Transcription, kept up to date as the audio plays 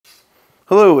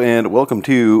Hello and welcome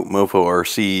to Mofo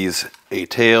RC's A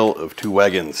Tale of Two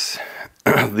Wagons.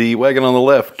 The wagon on the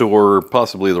left, or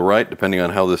possibly the right, depending on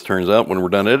how this turns out when we're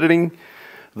done editing,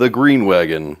 the green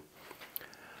wagon.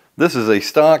 This is a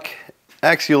stock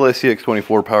Axial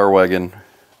SCX24 power wagon.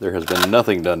 There has been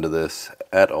nothing done to this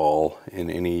at all in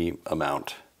any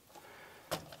amount.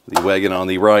 The wagon on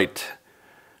the right,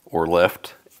 or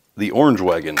left, the orange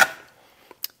wagon.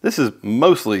 This is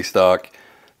mostly stock.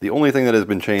 The only thing that has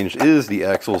been changed is the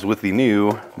axles with the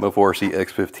new Mofo RC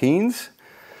X15s.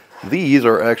 These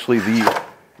are actually the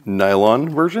nylon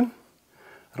version.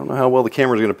 I don't know how well the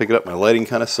camera is going to pick it up. My lighting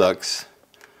kind of sucks,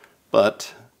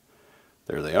 but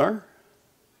there they are.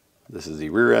 This is the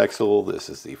rear axle. This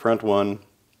is the front one.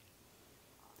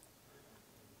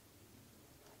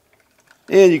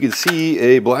 And you can see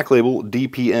a black label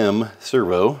DPM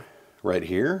servo right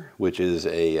here, which is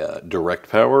a direct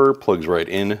power, plugs right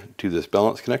in to this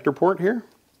balance connector port here.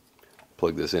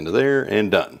 Plug this into there and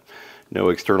done. No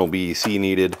external BEC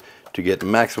needed to get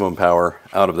maximum power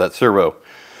out of that servo.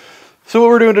 So what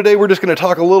we're doing today, we're just going to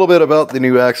talk a little bit about the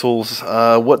new axles,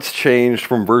 what's changed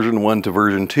from version 1 to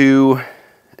version 2,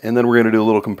 and then we're going to do a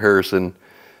little comparison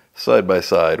side by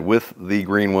side with the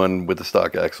green one with the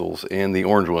stock axles and the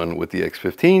orange one with the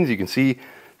X15s. You can see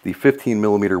the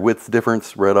 15mm width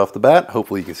difference right off the bat.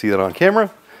 Hopefully you can see that on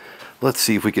camera. Let's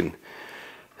see if we can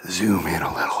zoom in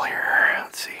a little here.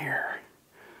 Let's see here.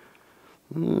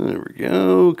 There we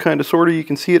go. Kind of sort of you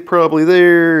can see it probably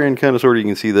there, and kind of sort of you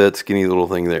can see that skinny little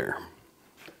thing there.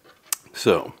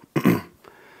 So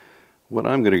what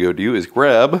I'm going to go do is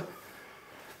grab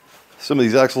some of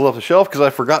these axles off the shelf because I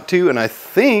forgot to, and I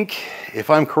think, if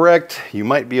I'm correct, you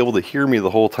might be able to hear me the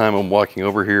whole time I'm walking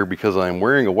over here because I'm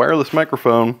wearing a wireless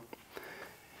microphone,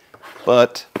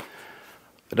 but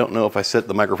I don't know if I set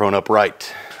the microphone up right.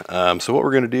 So what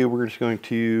we're going to do, we're just going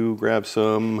to grab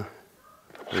some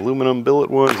aluminum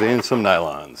billet ones and some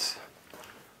nylons.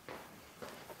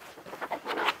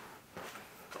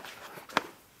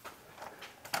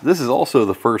 This is also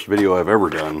the first video I've ever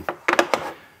done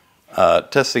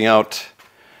testing out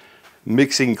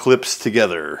mixing clips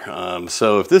together.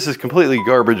 So if this is completely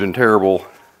garbage and terrible,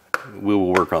 we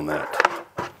will work on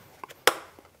that.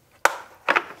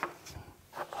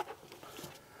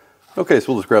 Okay,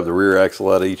 so we'll just grab the rear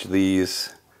axle out of each of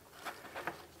these.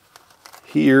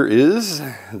 Here is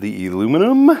the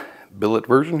aluminum billet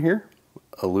version here.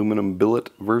 Aluminum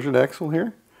billet version axle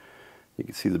here. You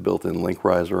can see the built-in link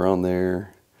riser on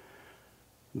there.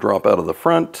 Drop out of the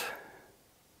front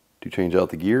to change out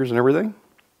the gears and everything.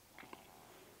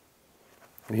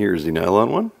 And here's the nylon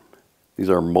one. These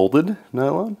are molded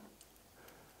nylon.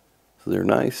 So they're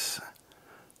nice,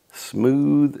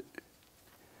 smooth,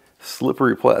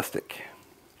 slippery plastic.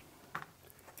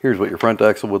 Here's what your front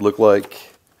axle would look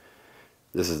like.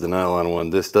 This is the nylon one.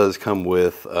 This does come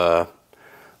with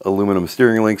aluminum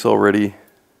steering links already.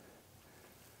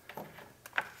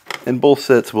 And both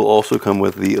sets will also come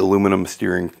with the aluminum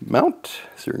steering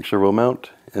servo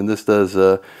mount. And this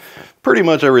does pretty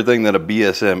much everything that a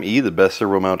BSME, the best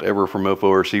servo mount ever from Mofo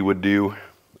RC, would do.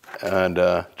 And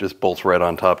just bolts right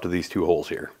on top to these two holes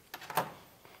here.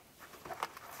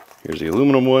 Here's the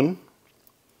aluminum one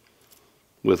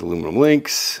with aluminum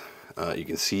links. You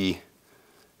can see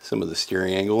some of the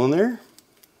steering angle in there.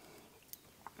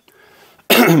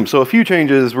 So a few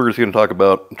changes we're just going to talk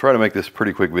about. Try to make this a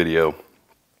pretty quick video.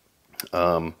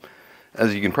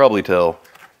 As you can probably tell,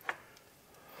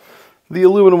 the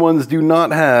aluminum ones do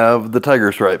not have the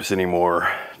tiger stripes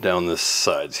anymore down the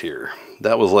sides here.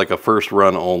 That was like a first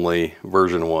run only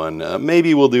version 1.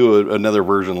 Maybe we'll do another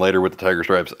version later with the tiger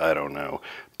stripes, I don't know.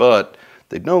 But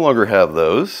they no longer have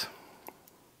those.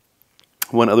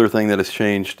 One other thing that has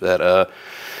changed, that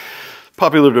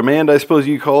popular demand I suppose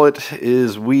you call it,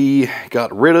 is we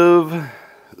got rid of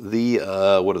the,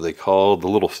 what are they called, the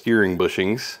little steering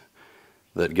bushings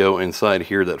that go inside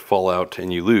here that fall out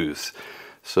and you lose.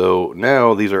 So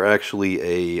now these are actually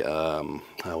a,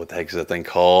 what the heck is that thing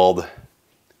called?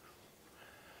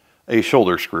 A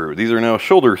shoulder screw. These are now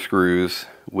shoulder screws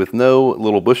with no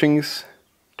little bushings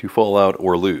to fall out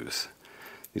or lose.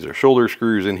 These are shoulder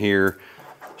screws in here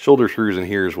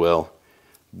as well.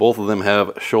 Both of them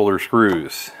have shoulder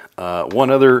screws.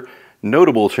 One other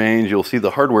notable change, you'll see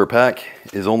the hardware pack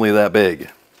is only that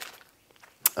big.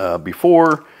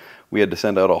 Before, we had to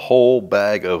send out a whole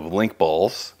bag of link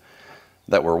balls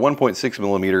that were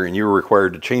 1.6mm, and you were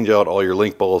required to change out all your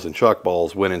link balls and shock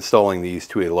balls when installing these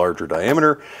to a larger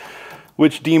diameter,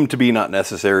 which deemed to be not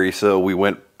necessary, so we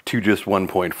went to just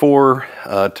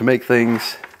 1.4 to make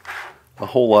things a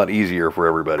whole lot easier for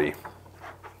everybody.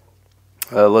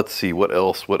 Let's see, what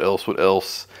else?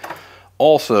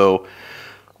 Also,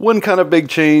 One kind of big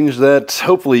change that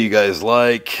hopefully you guys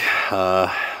like,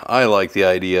 I like the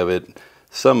idea of it,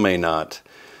 some may not.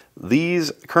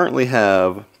 These currently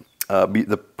have,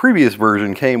 the previous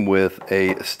version came with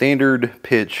a standard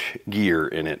pitch gear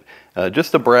in it.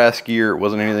 Just a brass gear, it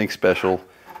wasn't anything special.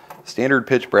 Standard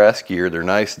pitch brass gear, they're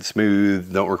nice and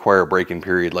smooth, don't require a break-in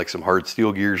period like some hard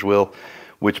steel gears will,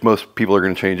 which most people are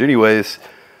going to change anyways.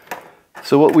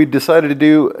 So what we decided to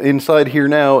do inside here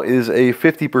now is a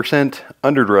 50%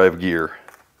 underdrive gear,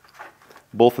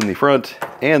 both in the front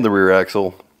and the rear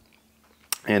axle.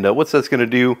 And what's that's going to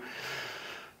do?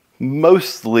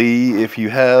 Mostly, if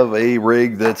you have a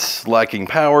rig that's lacking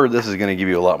power, this is going to give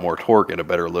you a lot more torque and a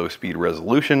better low speed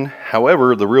resolution.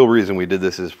 However, the real reason we did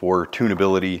this is for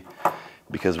tunability,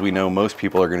 because we know most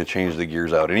people are going to change the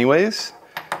gears out anyways.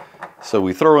 So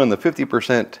we throw in the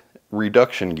 50%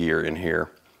 reduction gear in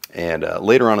here. And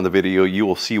later on in the video, you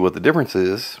will see what the difference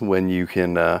is when you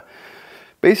can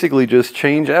basically just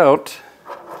change out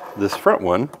this front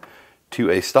one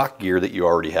to a stock gear that you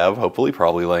already have, hopefully,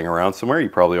 probably laying around somewhere. You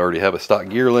probably already have a stock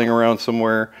gear laying around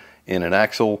somewhere in an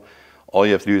axle. All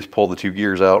you have to do is pull the two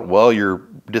gears out while you're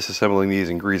disassembling these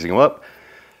and greasing them up.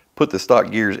 Put the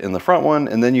stock gears in the front one,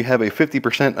 and then you have a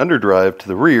 50% underdrive to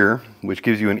the rear, which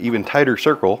gives you an even tighter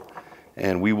circle.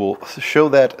 And we will show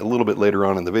that a little bit later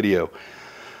on in the video.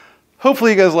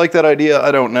 Hopefully you guys like that idea.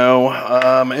 I don't know.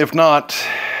 If not,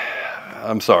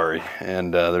 I'm sorry.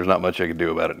 And there's not much I can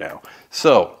do about it now.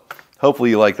 So,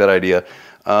 hopefully you like that idea.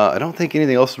 I don't think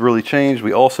anything else has really changed.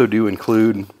 We also do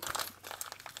include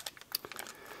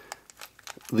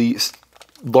the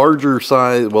larger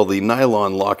size, well, the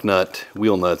nylon lock nut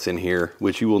wheel nuts in here,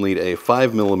 which you will need a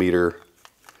 5mm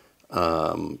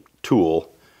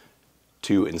tool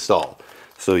to install.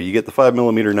 So you get the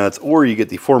 5mm nuts, or you get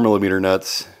the 4mm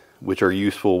nuts, which are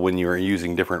useful when you're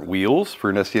using different wheels for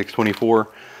an SCX24.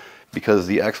 Because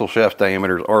the axle shaft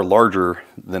diameters are larger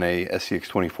than a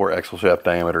SCX24 axle shaft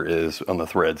diameter is on the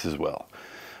threads as well.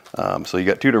 So you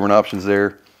got two different options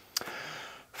there.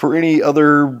 For any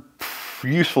other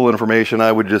useful information,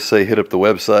 I would just say hit up the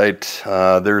website.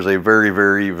 There's a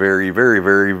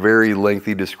very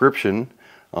lengthy description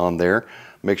on there.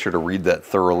 Make sure to read that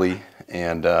thoroughly.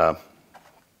 And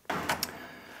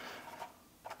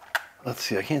let's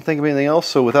see, I can't think of anything else.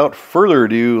 So without further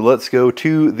ado, let's go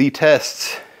to the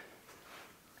tests.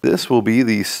 This will be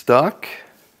the stock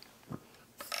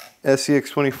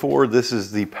SCX24. This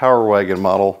is the Power Wagon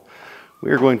model.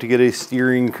 We are going to get a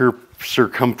steering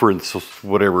circumference,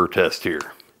 whatever, test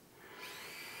here.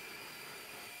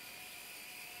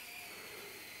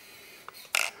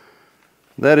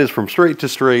 That is from straight to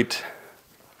straight.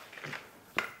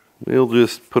 We'll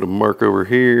just put a mark over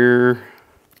here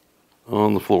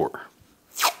on the floor.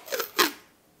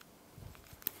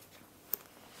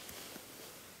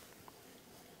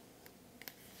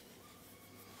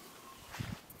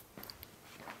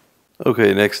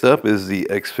 Okay, next up is the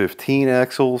X15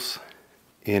 axles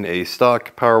in a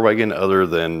stock Power Wagon other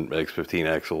than X15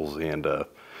 axles, and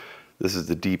this is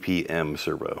the DPM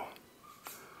servo.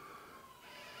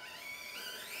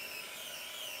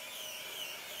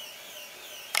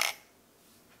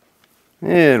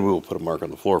 And we'll put a mark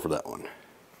on the floor for that one.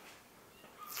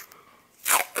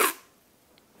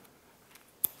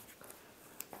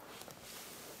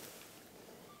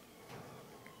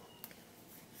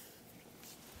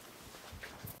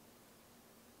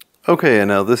 Okay, and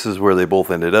now this is where they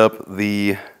both ended up.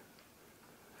 The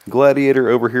Gladiator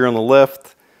over here on the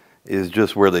left is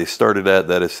just where they started at.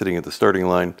 That is sitting at the starting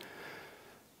line.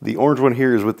 The orange one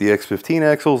here is with the X15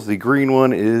 axles. The green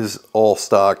one is all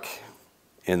stock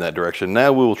in that direction.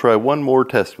 Now we will try one more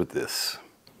test with this.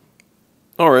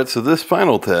 Alright, so this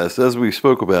final test, as we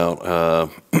spoke about,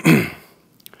 the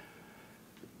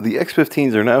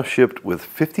X15s are now shipped with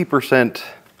 50%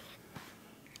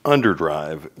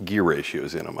 underdrive gear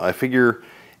ratios in them. I figure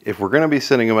if we're going to be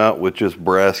sending them out with just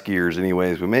brass gears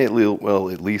anyways, we may at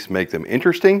least make them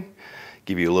interesting,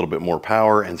 give you a little bit more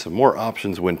power and some more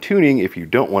options when tuning if you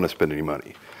don't want to spend any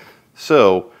money.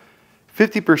 So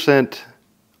 50%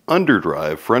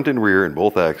 underdrive front and rear in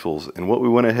both axles, and what we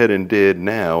went ahead and did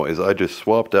now is I just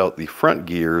swapped out the front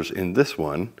gears in this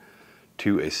one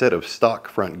to a set of stock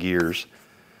front gears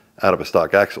out of a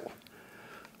stock axle.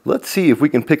 Let's see if we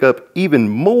can pick up even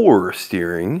more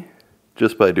steering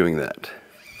just by doing that.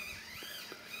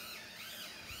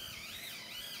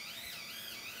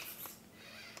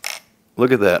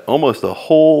 Look at that, almost a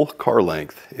whole car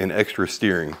length in extra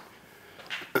steering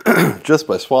just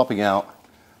by swapping out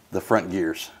the front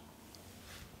gears.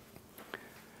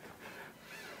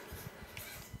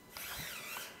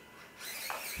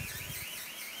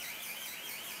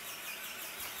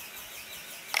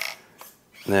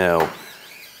 Now,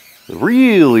 the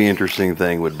really interesting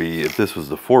thing would be if this was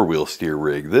the 4-wheel steer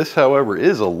rig. This, however,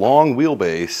 is a long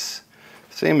wheelbase,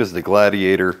 same as the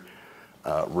Gladiator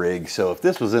rig. So if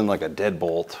this was in like a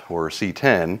Deadbolt or a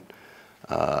C10,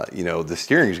 you know, the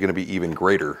steering is going to be even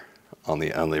greater on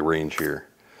the range here.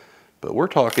 But we're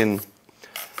talking,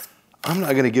 I'm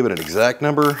not going to give it an exact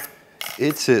number.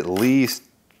 It's at least,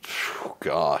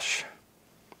 gosh,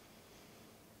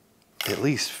 at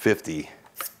least 50.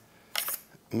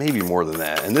 Maybe more than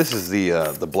that. And this is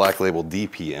the Black Label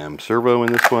DPM servo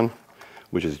in this one,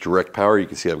 which is direct power. You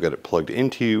can see I've got it plugged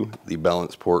into the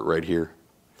balance port right here.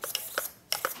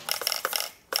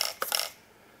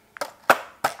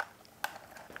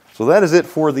 So that is it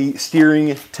for the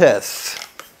steering tests.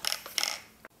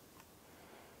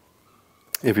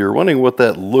 If you're wondering what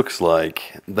that looks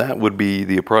like, that would be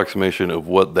the approximation of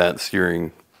what that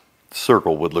steering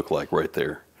circle would look like right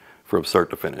there from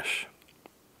start to finish.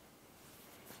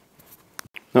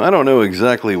 Now, I don't know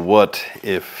exactly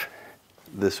if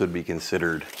this would be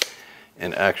considered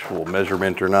an actual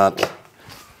measurement or not,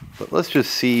 but let's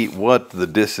just see what the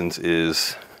distance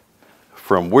is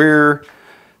from where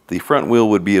the front wheel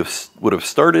would have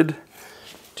started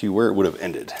to where it would have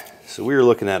ended. So we were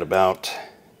looking at about,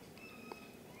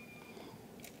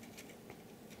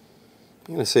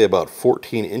 I'm going to say about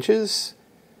 14 inches,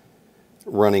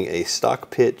 running a stock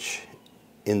pitch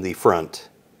in the front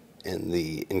and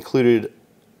the included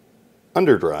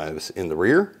underdrives in the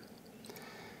rear.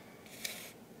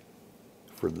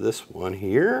 For this one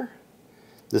here,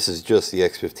 this is just the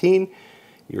X15,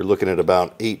 you're looking at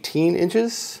about 18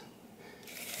 inches.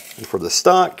 And for the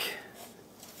stock,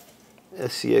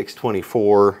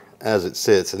 SCX24 as it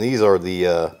sits, and these are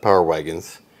the Power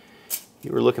Wagons,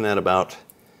 you were looking at about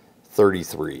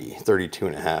 33, 32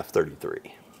 and a half,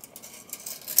 33.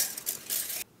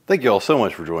 Thank you all so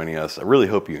much for joining us. I really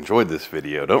hope you enjoyed this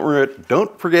video.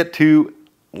 Don't forget to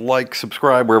like,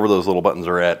 subscribe, wherever those little buttons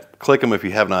are at. Click them if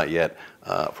you have not yet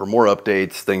for more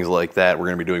updates, things like that. We're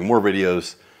going to be doing more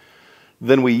videos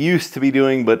than we used to be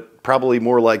doing, but probably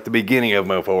more like the beginning of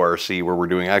Mofo RC, where we're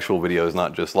doing actual videos,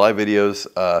 not just live videos.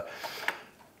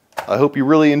 I hope you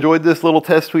really enjoyed this little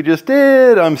test we just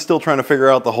did. I'm still trying to figure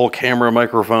out the whole camera,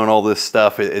 microphone, all this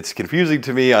stuff. It's confusing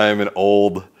to me. I am an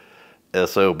old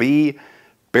SOB.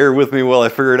 Bear with me while I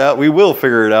figure it out. We will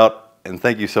figure it out, and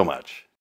thank you so much.